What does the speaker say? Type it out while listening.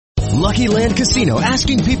Lucky Land Casino,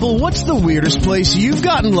 asking people, what's the weirdest place you've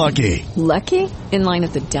gotten lucky? Lucky? In line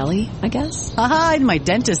at the deli, I guess? Aha, in my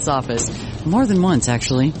dentist's office. More than once,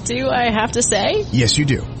 actually. Do I have to say? Yes, you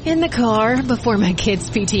do. In the car before my kids'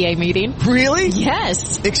 PTA meeting. Really?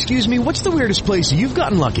 Yes. Excuse me, what's the weirdest place you've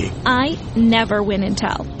gotten lucky? I never win and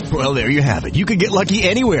tell. Well, there you have it. You can get lucky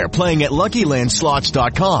anywhere, playing at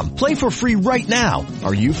LuckyLandSlots.com. Play for free right now.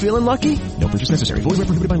 Are you feeling lucky? No purchase necessary. Void where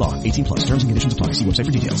prohibited by law. 18 plus. Terms and conditions apply. See website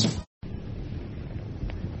for details.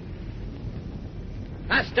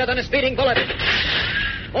 Faster than a speeding bullet.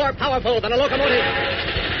 More powerful than a locomotive.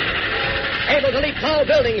 Able to leap tall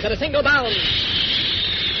buildings at a single bound.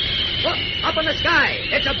 Look, up in the sky.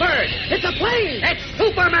 It's a bird. It's a plane. It's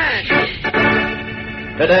Superman.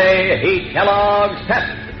 Today, eat Kellogg's Pep,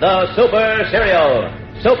 the Super Cereal.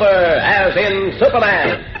 Super as in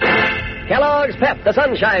Superman. Kellogg's Pep, the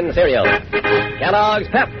Sunshine Cereal. Kellogg's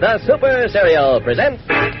Pep, the Super Cereal, presents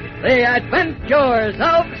The Adventures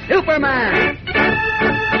of Superman.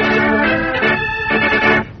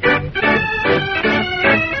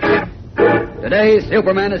 Today,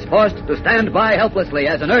 Superman is forced to stand by helplessly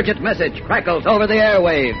as an urgent message crackles over the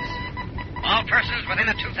airwaves. All persons within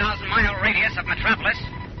a 2,000-mile radius of Metropolis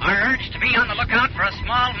are urged to be on the lookout for a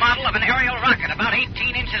small model of an aerial rocket about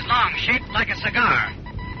 18 inches long, shaped like a cigar.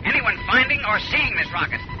 Anyone finding or seeing this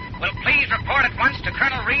rocket will please report at once to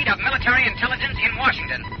Colonel Reed of Military Intelligence in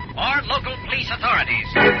Washington or local police authorities.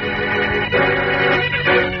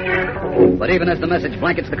 But even as the message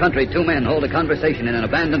blankets the country, two men hold a conversation in an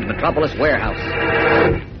abandoned Metropolis warehouse.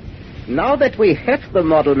 Now that we have the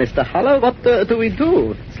model, Mr. Haller, what do we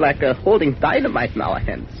do? It's like holding dynamite in our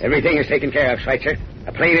hands. Everything is taken care of, Schweitzer.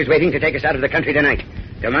 A plane is waiting to take us out of the country tonight.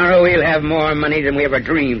 Tomorrow we'll have more money than we ever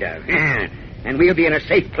dreamed of. And we'll be in a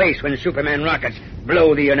safe place when Superman rockets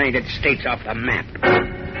blow the United States off the map.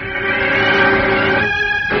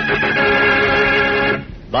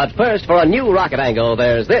 But first, for a new rocket angle,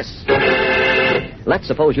 there's this. Let's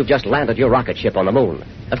suppose you've just landed your rocket ship on the moon.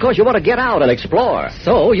 Of course, you want to get out and explore.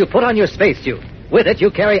 So you put on your spacesuit. With it, you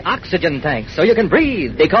carry oxygen tanks so you can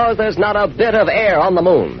breathe. Because there's not a bit of air on the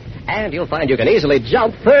moon. And you'll find you can easily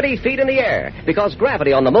jump 30 feet in the air. Because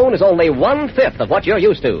gravity on the moon is only 1/5 of what you're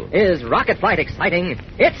used to. Is rocket flight exciting?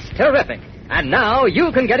 It's terrific. And now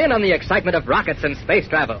you can get in on the excitement of rockets and space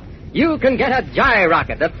travel. You can get a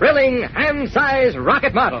gyrocket, the thrilling, hand-sized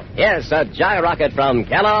rocket model. Yes, a gyrocket from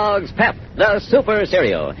Kellogg's Pep, the Super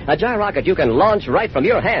Cereal. A gyrocket you can launch right from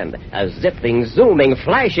your hand. A zipping, zooming,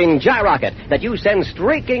 flashing gyrocket that you send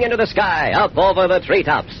streaking into the sky up over the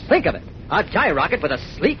treetops. Think of it. A gyrocket with a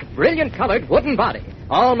sleek, brilliant-colored wooden body.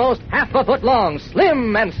 Almost half a foot long,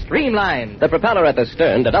 slim and streamlined. The propeller at the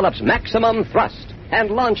stern develops maximum thrust. And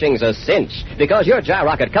launching's a cinch, because your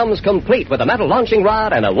gyrocket comes complete with a metal launching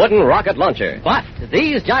rod and a wooden rocket launcher. But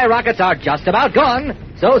these gyrockets are just about gone,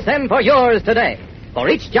 so send for yours today. For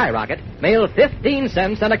each gyrocket, mail 15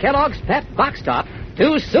 cents and a Kellogg's Pep box top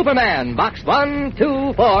to Superman, Box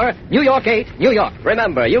 124, New York 8, New York.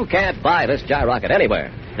 Remember, you can't buy this gyrocket anywhere.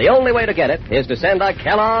 The only way to get it is to send a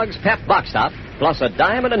Kellogg's Pep box top, plus a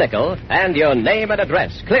dime and a nickel, and your name and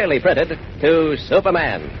address, clearly printed, to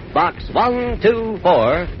Superman, Box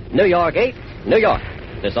 124, New York 8, New York.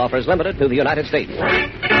 This offer is limited to the United States.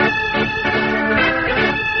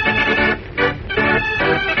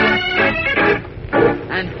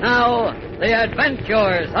 And now, the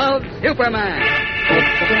adventures of Superman.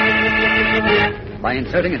 By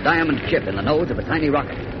inserting a diamond chip in the nose of a tiny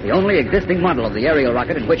rocket, the only existing model of the aerial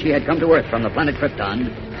rocket in which he had come to Earth from the planet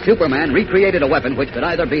Krypton, Superman recreated a weapon which could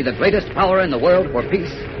either be the greatest power in the world for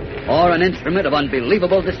peace or an instrument of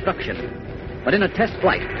unbelievable destruction. But in a test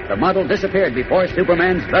flight, the model disappeared before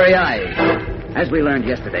Superman's very eyes. As we learned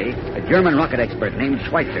yesterday, a German rocket expert named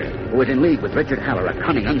Schweitzer, who was in league with Richard Haller, a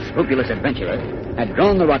cunning, unscrupulous adventurer, had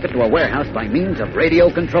drawn the rocket to a warehouse by means of radio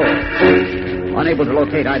control. Unable to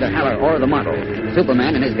locate either Haller or the model,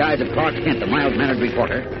 Superman, in his guise of Clark Kent, a mild-mannered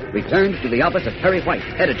reporter, returned to the office of Perry White,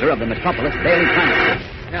 editor of the Metropolis Daily Times.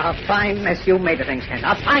 A fine mess you made of things, Kent.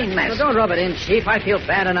 A fine mess. Well, don't rub it in, Chief. I feel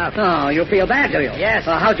bad enough. Oh, you feel bad, do you? Yes.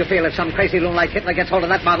 Well, how'd you feel if some crazy loon like Hitler gets hold of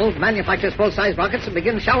that model, manufactures full-size rockets, and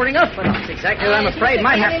begins showering us with them? That's exactly what I'm afraid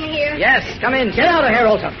might happen. In here? Yes, come in. Get out of here,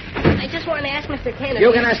 Olson. I just want to ask Mr. Kennedy.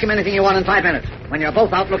 You can ask him anything you want in 5 minutes, when you're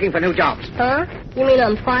both out looking for new jobs. Huh? You mean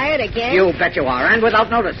I'm fired again? You bet you are, and without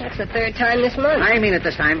notice. That's the third time this month. I mean it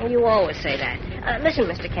this time. You always say that. Listen,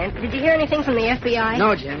 Mr. Kent, did you hear anything from the FBI?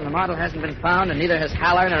 No, Jim. The model hasn't been found, and neither has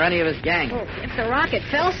Haller nor any of his gang. Well, if the rocket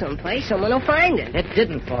fell someplace, someone will find it. It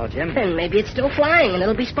didn't fall, Jim. Then maybe it's still flying, and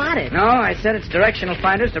it'll be spotted. No, I set its directional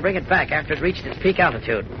finders to bring it back after it reached its peak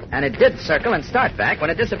altitude. And it did circle and start back when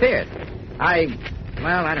it disappeared. I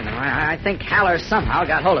Well, I don't know. I think Haller somehow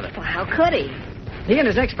got hold of it. Well, how could he? He and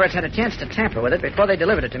his experts had a chance to tamper with it before they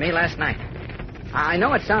delivered it to me last night. I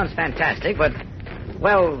know it sounds fantastic, but,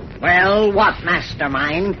 well... Well, what,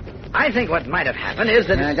 mastermind? I think what might have happened is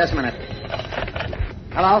that... Just a minute.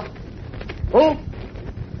 Hello? Who?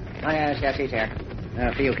 Oh, yes, he's here.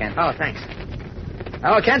 For you, Kent. Oh, thanks.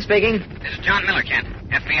 Oh, Kent speaking. This is John Miller, Kent,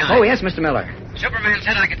 FBI. Oh, yes, Mr. Miller. Superman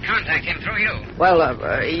said I could contact him through you. Well,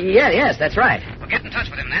 yes, that's right. Well, get in touch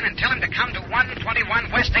with him then and tell him to come to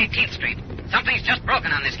 121 West 18th Street. Something's just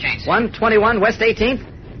broken on this case. 121 West 18th?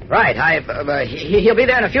 Right, he'll be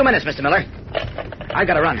there in a few minutes, Mr. Miller. I've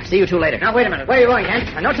got to run. See you two later. Now, wait a minute. Where are you going,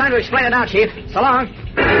 Kent? No time to explain it now, Chief. So long.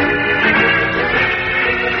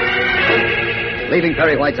 Leaving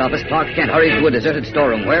Perry White's office, Clark Kent hurries to a deserted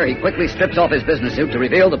storeroom where he quickly strips off his business suit to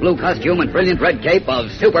reveal the blue costume and brilliant red cape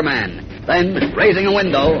of Superman. Then, raising a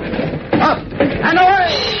window, up and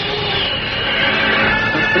away!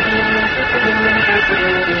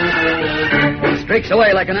 He streaks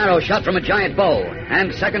away like an arrow shot from a giant bow,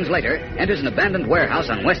 and seconds later enters an abandoned warehouse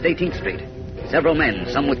on West 18th Street. Several men,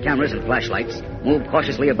 some with cameras and flashlights, move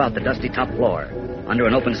cautiously about the dusty top floor. Under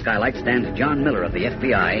an open skylight stands John Miller of the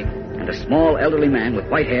FBI and a small elderly man with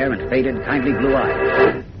white hair and faded, kindly blue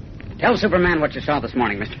eyes. Tell Superman what you saw this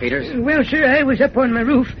morning, Mr. Peters. Well, sir, I was up on my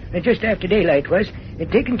roof, just after daylight was,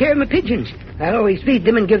 taking care of my pigeons. I always feed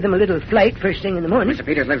them and give them a little flight first thing in the morning. Mr.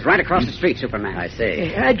 Peters lives right across the street, Superman. I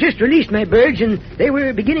see. I just released my birds, and they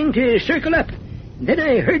were beginning to circle up. Then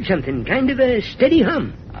I heard something, kind of a steady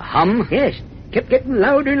hum. A hum? Yes. Kept getting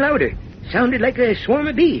louder and louder. Sounded like a swarm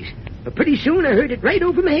of bees. But pretty soon I heard it right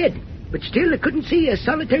over my head. But still I couldn't see a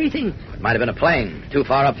solitary thing. It might have been a plane, too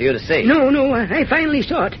far up for you to see. No, I finally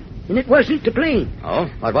saw it. And it wasn't a plane. Oh?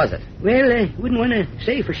 What was it? Well, I wouldn't want to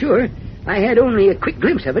say for sure. I had only a quick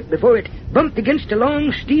glimpse of it before it bumped against a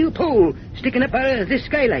long steel pole sticking up out of this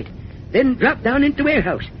skylight. Then dropped down into the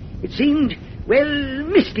warehouse. It seemed, well,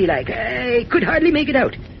 misty-like. I could hardly make it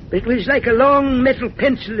out. But it was like a long metal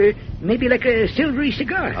pencil or maybe like a silvery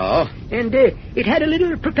cigar. Oh? And it had a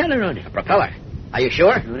little propeller on it. A propeller? Are you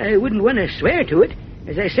sure? Well, I wouldn't want to swear to it.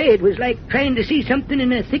 As I say, it was like trying to see something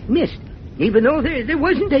in a thick mist. Even though there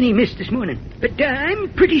wasn't any mist this morning. But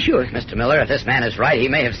I'm pretty sure. Mr. Miller, if this man is right, he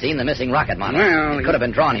may have seen the missing rocket model. Well, it could have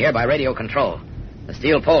been drawn here by radio control. The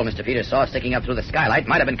steel pole Mr. Peters saw sticking up through the skylight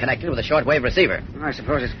might have been connected with a shortwave receiver. Well, I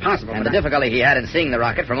suppose it's possible. And the difficulty he had in seeing the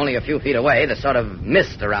rocket from only a few feet away, the sort of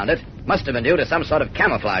mist around it, must have been due to some sort of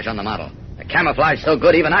camouflage on the model. A camouflage so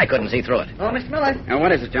good even I couldn't see through it. Oh, Mr. Miller.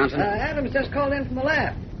 What is it, Johnson? Adams just called in from the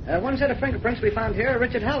lab. One set of fingerprints we found here are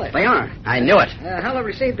Richard Haller. They are. I knew it. Haller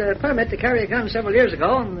received a permit to carry a gun several years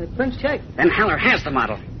ago, and the prints checked. Then Haller has the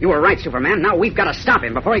model. You were right, Superman. Now we've got to stop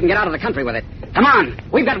him before he can get out of the country with it. Come on.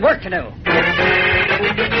 We've got work to do.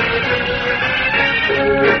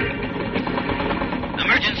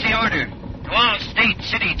 Emergency order to all state,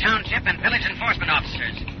 city, township, and village enforcement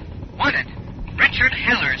officers. Wanted, Richard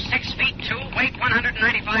Haller, 6 feet 2, weight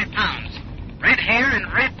 195 pounds. Red hair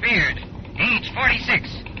and red beard. Age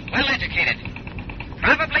 46. Well-educated.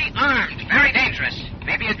 Probably armed. Very dangerous.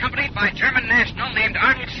 May be accompanied by German national named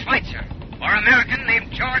Arnold Schweitzer or American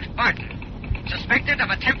named George Barton. Suspected of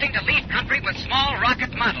attempting to leave country with small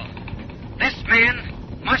rocket model. This man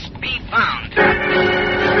must be found.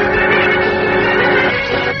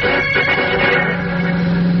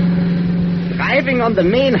 Driving on the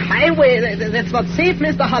main highway, that's not safe,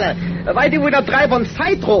 Mr. Haller. Why do we not drive on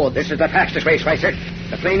side roads? This is the fastest way, Schweitzer.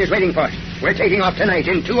 The plane is waiting for us. We're taking off tonight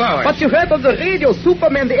in 2 hours. But you heard on the radio,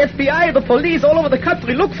 Superman, the FBI, the police all over the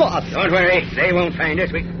country look for us. Don't worry. They won't find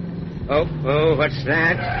us. Oh, what's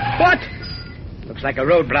that? What? Looks like a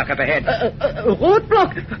roadblock up ahead. A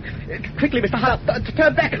roadblock? Quickly, Mr. Haller,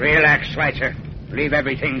 turn back. Relax, Schweitzer. Leave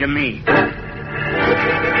everything to me.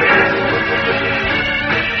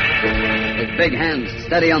 His big hands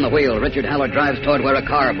steady on the wheel, Richard Haller drives toward where a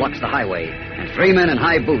car blocks the highway. And 3 men in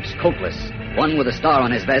high boots, coatless, one with a star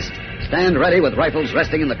on his vest, stand ready with rifles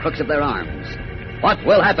resting in the crooks of their arms. What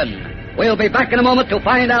will happen? We'll be back in a moment to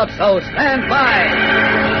find out, so stand by.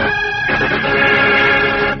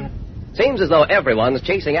 Seems as though everyone's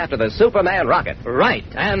chasing after the Superman rocket. Right.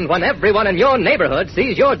 And when everyone in your neighborhood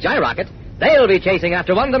sees your gyrocket, they'll be chasing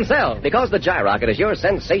after one themselves, because the gyrocket is your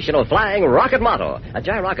sensational flying rocket model. A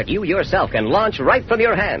gyrocket you yourself can launch right from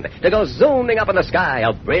your hand to go zooming up in the sky,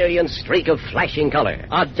 a brilliant streak of flashing color.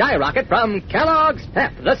 A gyrocket from Kellogg's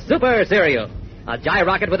Pep, the Super Cereal. A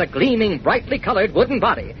gyrocket with a gleaming, brightly colored wooden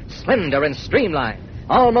body, slender and streamlined,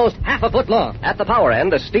 almost half a foot long. At the power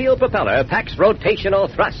end, the steel propeller packs rotational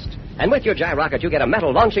thrust. And with your gyrocket, you get a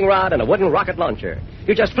metal launching rod and a wooden rocket launcher.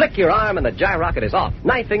 You just flick your arm and the gyrocket is off,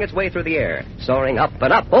 knifing its way through the air, soaring up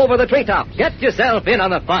and up over the treetops. Get yourself in on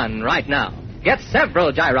the fun right now. Get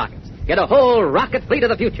several gyrockets. Get a whole rocket fleet of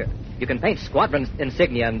the future. You can paint squadron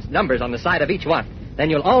insignia and numbers on the side of each one. Then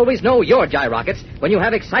you'll always know your gyrockets when you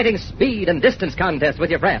have exciting speed and distance contests with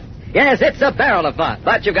your friends. Yes, it's a barrel of fun.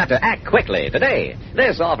 But you've got to act quickly today.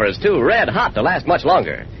 This offer is too red hot to last much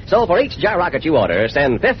longer. So for each gyrocket you order,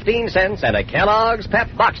 send 15 cents and a Kellogg's Pep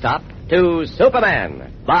box top to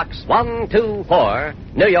Superman, Box 124,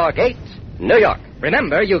 New York 8, New York.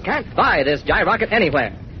 Remember, you can't buy this gyrocket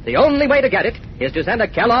anywhere. The only way to get it is to send a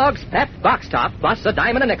Kellogg's Pep box top plus a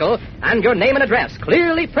dime and a nickel and your name and address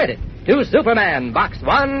clearly printed to Superman, Box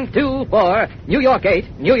 124, New York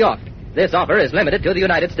 8, New York. This offer is limited to the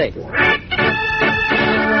United States. And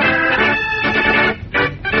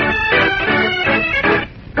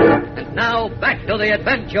now, back to the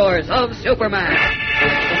adventures of Superman.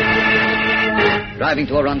 Driving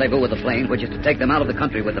to a rendezvous with the plane, which is to take them out of the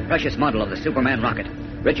country with the precious model of the Superman rocket,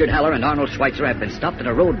 Richard Haller and Arnold Schweitzer have been stopped at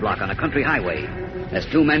a roadblock on a country highway. As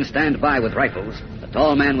two men stand by with rifles, a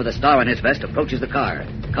tall man with a star on his vest approaches the car,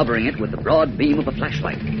 covering it with the broad beam of a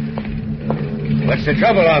flashlight. What's the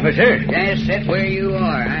trouble, officer? Just sit where you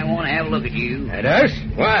are. I want to have a look at you. At us?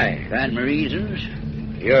 Why? Got my reasons?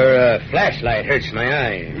 Your flashlight hurts my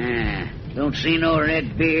eyes. Don't see no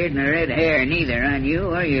red beard nor red hair neither on you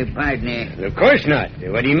or your partner. Of course not.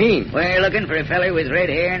 What do you mean? We're looking for a feller with red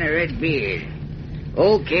hair and a red beard.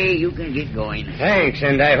 Okay, you can get going. Thanks,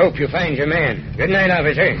 and I hope you find your man. Good night,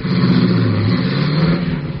 officer.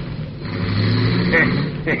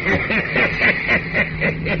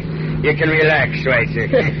 You can relax, Schweitzer.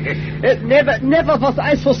 Never was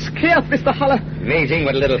I so scared, Mr. Haller. Amazing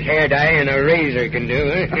what a little hair dye and a razor can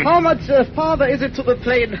do, huh? How much farther is it to the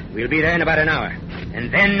plane? We'll be there in about an hour.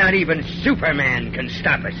 And then not even Superman can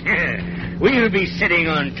stop us. We'll be sitting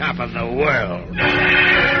on top of the world.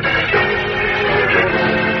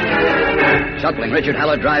 Chuckling, Richard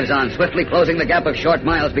Haller drives on, swiftly closing the gap of short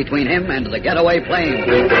miles between him and the getaway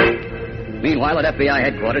plane. Meanwhile, at FBI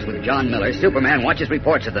headquarters with John Miller, Superman watches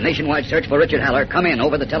reports of the nationwide search for Richard Haller come in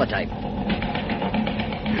over the teletype.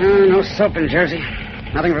 No soap in Jersey.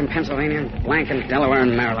 Nothing from Pennsylvania, blank in Delaware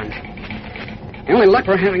and Maryland. The only luck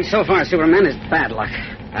we're having so far, Superman, is bad luck.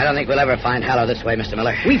 I don't think we'll ever find Haller this way, Mr.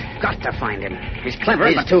 Miller. We've got to find him. He's clever,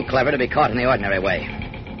 He's too clever to be caught in the ordinary way.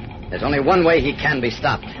 There's only one way he can be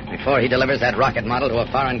stopped before he delivers that rocket model to a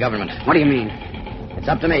foreign government. What do you mean? It's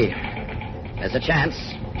up to me. There's a chance,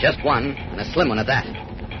 just one, and a slim one at that.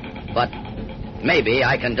 But maybe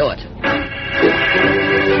I can do it.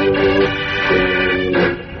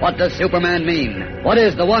 What does Superman mean? What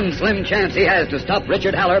is the one slim chance he has to stop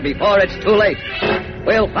Richard Haller before it's too late?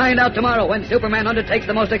 We'll find out tomorrow when Superman undertakes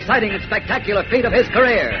the most exciting and spectacular feat of his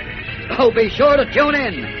career. So be sure to tune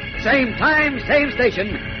in. Same time, same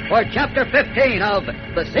station, for Chapter 15 of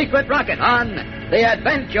The Secret Rocket on The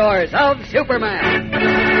Adventures of Superman.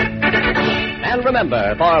 And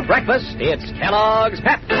remember, for breakfast, it's Kellogg's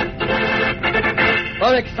Pep.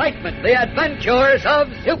 For excitement, The Adventures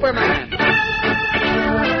of Superman.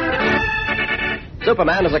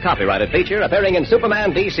 Superman is a copyrighted feature appearing in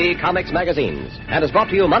Superman DC Comics magazines and is brought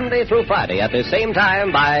to you Monday through Friday at this same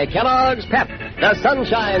time by Kellogg's Pep, the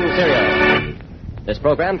Sunshine Cereal. This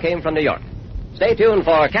program came from New York. Stay tuned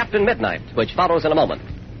for Captain Midnight, which follows in a moment.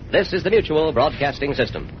 This is the Mutual Broadcasting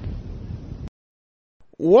System.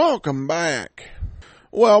 Welcome back.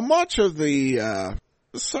 Well, much of the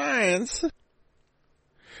science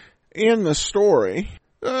in the story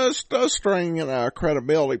does strain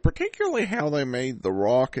credibility, particularly how they made the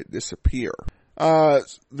rocket disappear.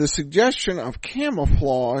 The suggestion of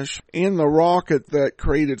camouflage in the rocket that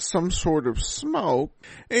created some sort of smoke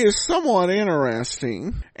is somewhat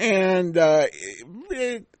interesting, and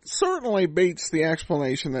it certainly beats the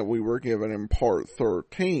explanation that we were given in part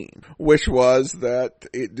 13, which was that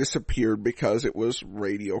it disappeared because it was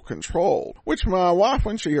radio controlled. Which my wife,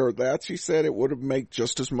 when she heard that, she said it would have made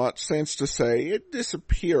just as much sense to say it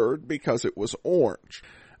disappeared because it was orange.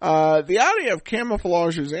 The idea of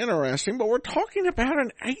camouflage is interesting, but we're talking about an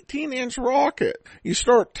 18-inch rocket. You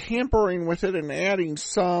start tampering with it and adding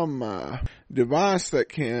some device that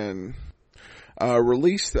can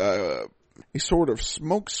release a sort of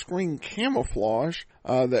smoke screen camouflage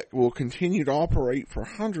that will continue to operate for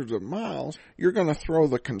hundreds of miles. You're going to throw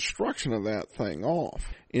the construction of that thing off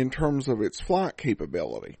in terms of its flight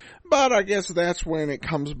capability. But I guess that's when it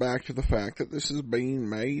comes back to the fact that this is being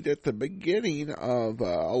made at the beginning of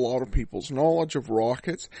a lot of people's knowledge of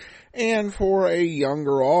rockets and for a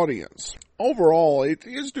younger audience. overall, it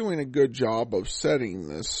is doing a good job of setting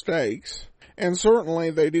the stakes, and certainly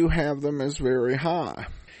they do have them as very high.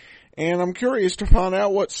 And I'm curious to find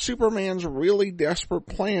out what Superman's really desperate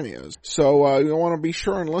plan is. So you'll want to be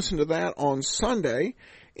sure and listen to that on Sunday.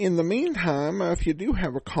 In the meantime, if you do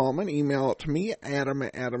have a comment, email it to me,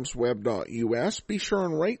 adam@adamsweb.us. Be sure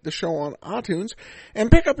and rate the show on iTunes, and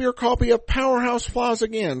pick up your copy of Powerhouse Flies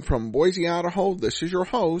Again from Boise, Idaho. This is your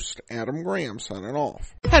host, Adam Graham, signing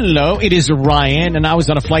off. Hello, it is Ryan, and I was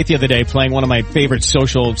on a flight the other day playing one of my favorite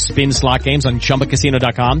social spin slot games on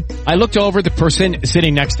ChumbaCasino.com. I looked over the person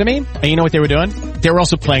sitting next to me, and you know what they were doing? They were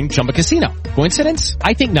also playing Chumba Casino. Coincidence?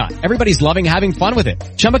 I think not. Everybody's loving having fun with it.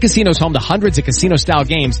 Chumba Casino is home to hundreds of casino-style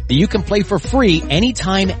games that you can play for free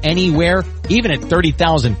anytime, anywhere, even at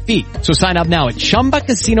 30,000 feet. So sign up now at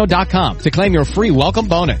ChumbaCasino.com to claim your free welcome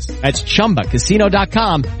bonus. That's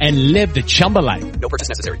ChumbaCasino.com and live the Chumba life. No purchase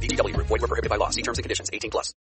necessary. VGW. Void where prohibited by law. See terms and conditions. 18+.